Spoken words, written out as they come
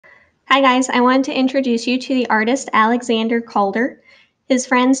Hi guys, I wanted to introduce you to the artist Alexander Calder. His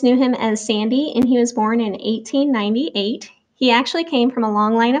friends knew him as Sandy, and he was born in 1898. He actually came from a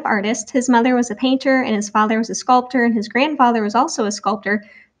long line of artists. His mother was a painter, and his father was a sculptor, and his grandfather was also a sculptor.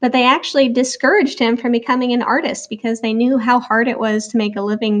 But they actually discouraged him from becoming an artist because they knew how hard it was to make a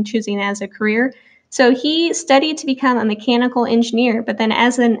living choosing as a career. So he studied to become a mechanical engineer, but then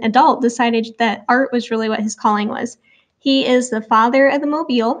as an adult decided that art was really what his calling was. He is the father of the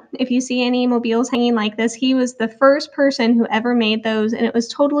mobile. If you see any mobiles hanging like this, he was the first person who ever made those, and it was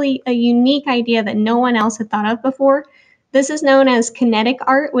totally a unique idea that no one else had thought of before. This is known as kinetic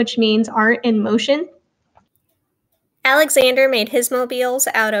art, which means art in motion. Alexander made his mobiles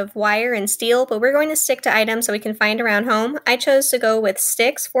out of wire and steel, but we're going to stick to items that we can find around home. I chose to go with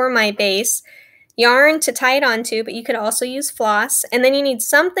sticks for my base, yarn to tie it onto, but you could also use floss, and then you need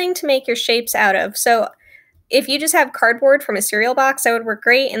something to make your shapes out of. So if you just have cardboard from a cereal box, that would work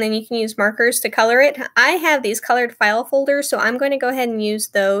great, and then you can use markers to color it. I have these colored file folders, so I'm going to go ahead and use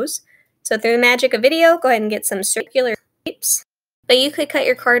those. So through the magic of video, go ahead and get some circular shapes. But you could cut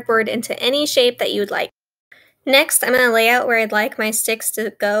your cardboard into any shape that you would like. Next, I'm going to lay out where I'd like my sticks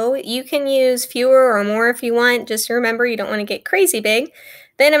to go. You can use fewer or more if you want. Just remember, you don't want to get crazy big.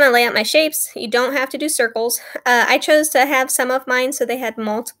 Then I'm going to lay out my shapes. You don't have to do circles. I chose to have some of mine so they had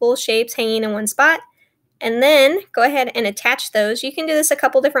multiple shapes hanging in one spot. And then go ahead and attach those. You can do this a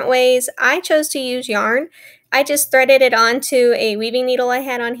couple different ways. I chose to use yarn. I just threaded it onto a weaving needle I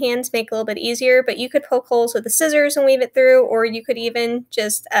had on hand to make it a little bit easier, but you could poke holes with the scissors and weave it through, or you could even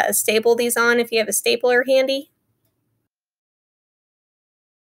just staple these on if you have a stapler handy.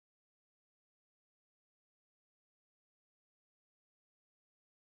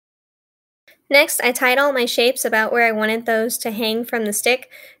 Next, I tied all my shapes about where I wanted those to hang from the stick.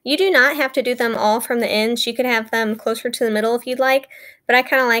 You do not have to do them all from the ends. You could have them closer to the middle if you'd like, but I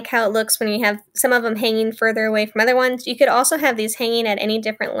kind of like how it looks when you have some of them hanging further away from other ones. You could also have these hanging at any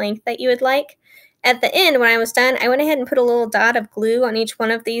different length that you would like. At the end, when I was done, I went ahead and put a little dot of glue on each one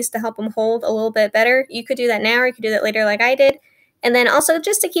of these to help them hold a little bit better. You could do that now, or you could do that later like I did. And then also,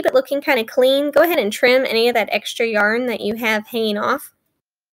 just to keep it looking kind of clean, go ahead and trim any of that extra yarn that you have hanging off.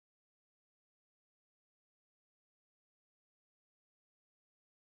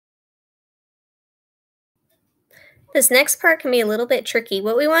 This next part can be a little bit tricky.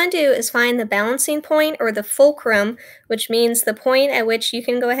 What we want to do is find the balancing point, or the fulcrum, which means the point at which you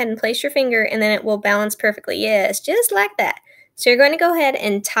can go ahead and place your finger and then it will balance perfectly. Yes, just like that. So you're going to go ahead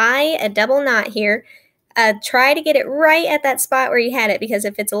and tie a double knot here. Try to get it right at that spot where you had it, because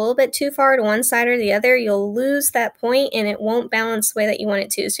if it's a little bit too far to one side or the other, you'll lose that point and it won't balance the way that you want it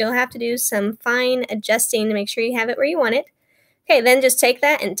to. So you'll have to do some fine adjusting to make sure you have it where you want it. Okay, then just take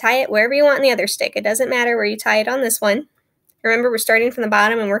that and tie it wherever you want in the other stick. It doesn't matter where you tie it on this one. Remember, we're starting from the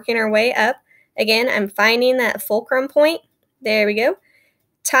bottom and working our way up. Again, I'm finding that fulcrum point. There we go.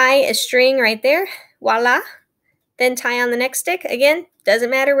 Tie a string right there. Voila. Then tie on the next stick. Again,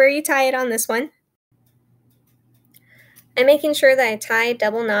 doesn't matter where you tie it on this one. I'm making sure that I tie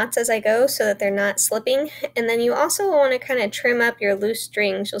double knots as I go so that they're not slipping. And then you also want to kind of trim up your loose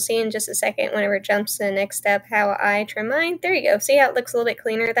strings. You'll see in just a second whenever it jumps to the next step how I trim mine. There you go. See how it looks a little bit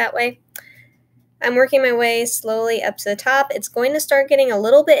cleaner that way? I'm working my way slowly up to the top. It's going to start getting a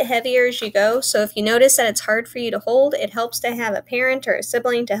little bit heavier as you go. So if you notice that it's hard for you to hold, it helps to have a parent or a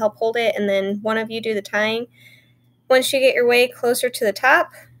sibling to help hold it, and then one of you do the tying. Once you get your way closer to the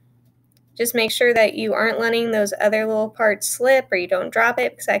top, just make sure that you aren't letting those other little parts slip, or you don't drop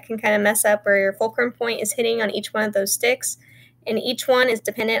it, because that can kind of mess up where your fulcrum point is hitting on each one of those sticks. And each one is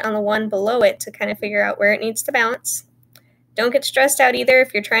dependent on the one below it to kind of figure out where it needs to balance. Don't get stressed out either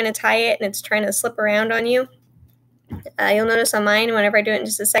if you're trying to tie it and it's trying to slip around on you. You'll notice on mine, whenever I do it in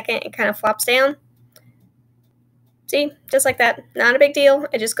just a second, it kind of flops down. See, just like that. Not a big deal.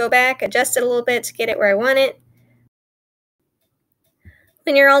 I just go back, adjust it a little bit to get it where I want it.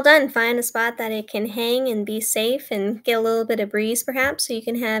 When you're all done, find a spot that it can hang and be safe and get a little bit of breeze perhaps, so you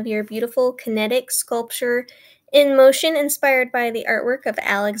can have your beautiful kinetic sculpture in motion inspired by the artwork of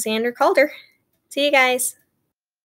Alexander Calder. See you guys!